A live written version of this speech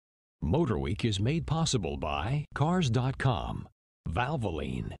Motorweek is made possible by Cars.com,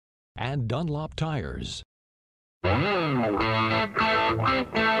 Valvoline, and Dunlop Tires. Subaru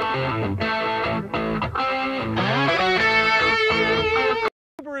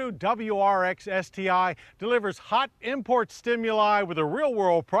WRX STi delivers hot import stimuli with a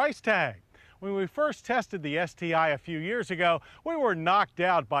real-world price tag. When we first tested the STi a few years ago, we were knocked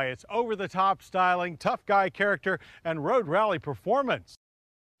out by its over-the-top styling, tough guy character, and road rally performance.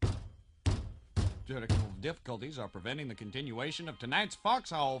 Technical difficulties are preventing the continuation of tonight's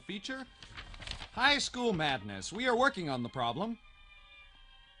Foxhole feature, High School Madness. We are working on the problem.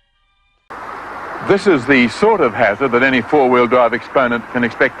 This is the sort of hazard that any four-wheel drive exponent can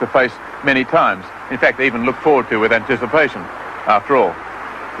expect to face many times. In fact, even look forward to with anticipation. After all,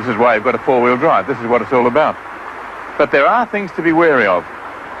 this is why you've got a four-wheel drive. This is what it's all about. But there are things to be wary of.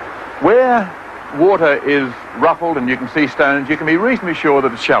 Where water is ruffled and you can see stones, you can be reasonably sure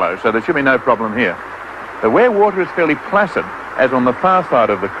that it's shallow, so there should be no problem here. But where water is fairly placid, as on the far side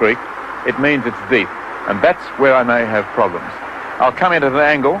of the creek, it means it's deep, and that's where I may have problems. I'll come in at an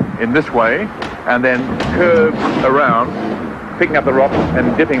angle in this way and then curve around, picking up the rock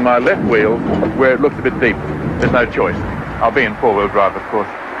and dipping my left wheel where it looks a bit deep. There's no choice. I'll be in four-wheel drive, of course.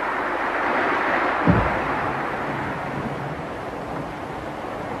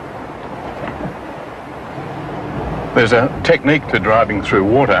 There's a technique to driving through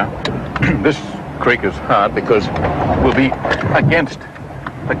water. This creek is hard because we'll be against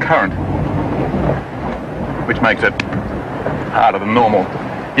the current, which makes it harder than normal.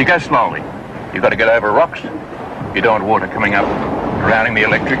 You go slowly. You've got to get over rocks. You don't want water coming up, drowning the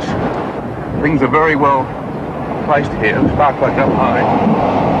electrics. Things are very well placed here. The spark plugs up high.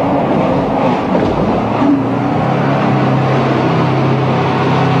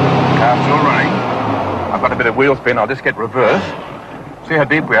 Car's still running. I've got a bit of wheel spin. I'll just get reverse. See how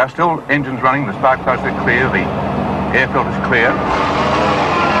deep we are. Still engines running. The spark plugs are clear. The air filter's clear.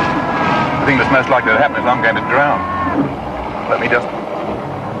 The thing that's most likely to happen is I'm going to drown. Let me just...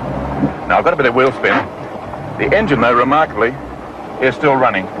 Now, I've got a bit of wheel spin. The engine, though, remarkably, is still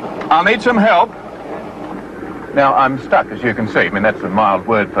running. I'll need some help. Now, I'm stuck, as you can see. I mean, that's a mild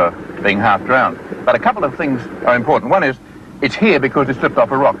word for being half drowned. But a couple of things are important. One is, it's here because it slipped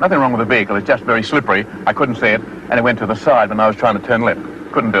off a rock. Nothing wrong with the vehicle. It's just very slippery. I couldn't see it, and it went to the side when I was trying to turn left.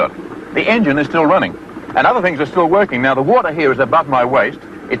 Couldn't do it. The engine is still running, and other things are still working. Now, the water here is above my waist.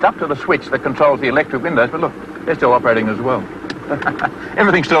 It's up to the switch that controls the electric windows, but look, they're still operating as well.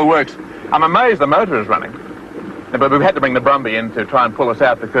 Everything still works. I'm amazed the motor is running. But we've had to bring the Brumby in to try and pull us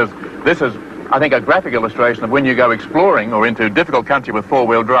out because this is, I think, a graphic illustration of when you go exploring or into difficult country with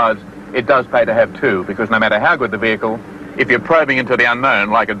four-wheel drives, it does pay to have two, because no matter how good the vehicle, if you're probing into the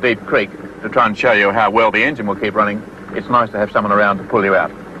unknown, like a deep creek, to try and show you how well the engine will keep running, it's nice to have someone around to pull you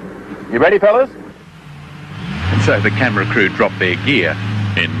out. You ready, fellas? And so the camera crew dropped their gear,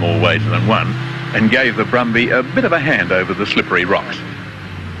 in more ways than one, and gave the Brumby a bit of a hand over the slippery rocks.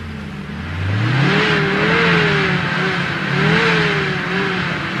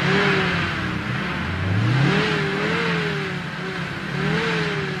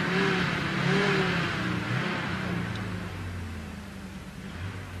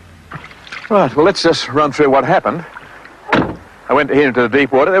 Right, well, let's just run through what happened. I went here into the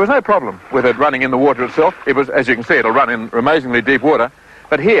deep water. There was no problem with it running in the water itself. It was, as you can see, it'll run in amazingly deep water.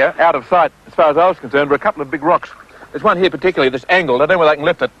 But here, out of sight, as far as I was concerned, were a couple of big rocks. There's one here particularly that's angled. I don't know whether I can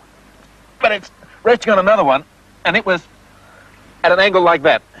lift it. But it's resting on another one, and it was at an angle like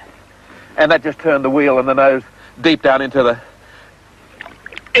that. And that just turned the wheel and the nose deep down into the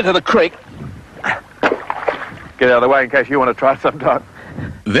creek. Get out of the way in case you want to try it sometime.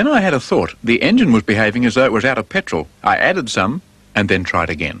 Then I had a thought. The engine was behaving as though it was out of petrol. I added some and then tried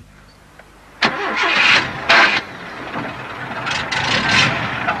again.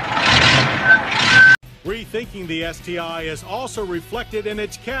 Rethinking the STi is also reflected in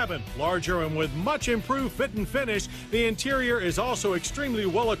its cabin. Larger and with much improved fit and finish, the interior is also extremely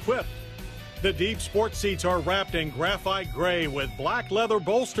well equipped. The deep sport seats are wrapped in graphite gray with black leather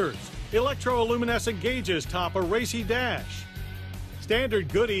bolsters. Electroluminescent gauges top a racy dash. Standard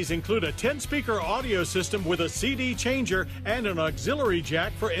goodies include a 10-speaker audio system with a CD changer and an auxiliary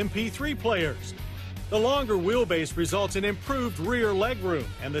jack for MP3 players. The longer wheelbase results in improved rear legroom,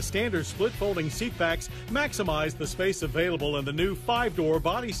 and the standard split-folding seatbacks maximize the space available in the new 5-door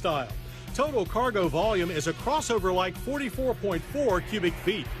body style. Total cargo volume is a crossover-like 44.4 cubic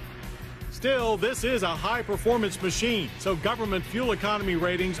feet. Still, this is a high-performance machine, so government fuel economy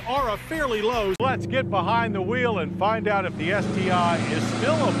ratings are a fairly low. Let's get behind the wheel and find out if the STi is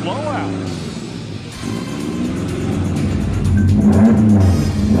still a blowout.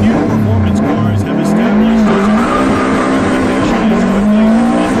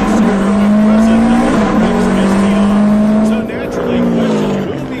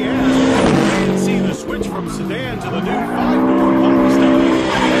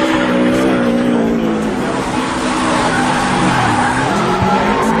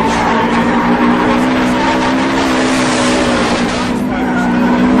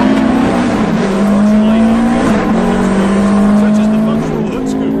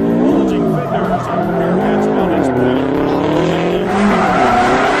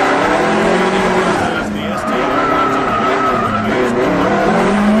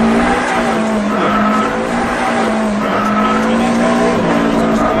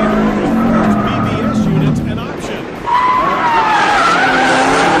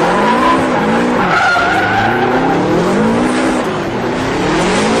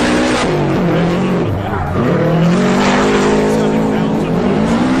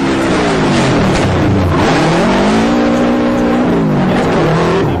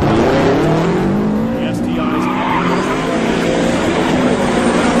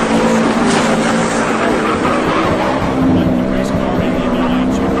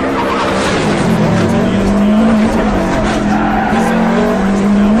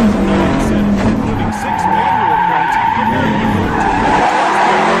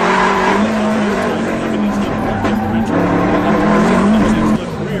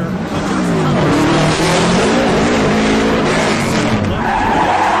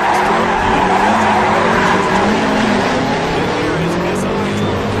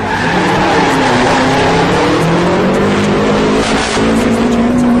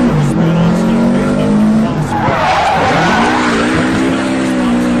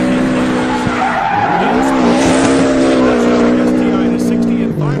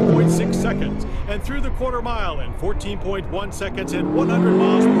 13.1 seconds and 100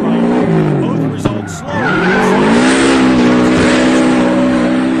 miles per hour. Both results slow.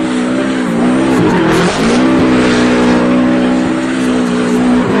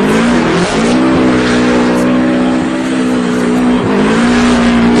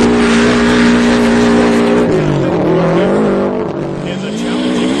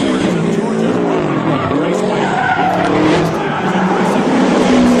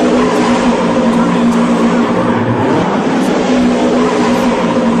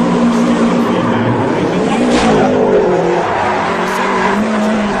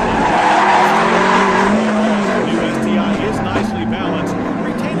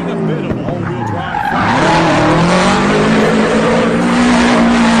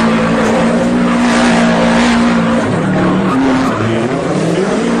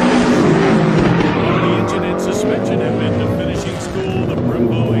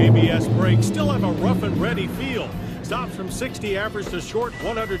 Still have a rough and ready feel. Stops from 60 average to short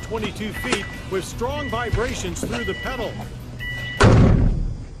 122 feet with strong vibrations through the pedal.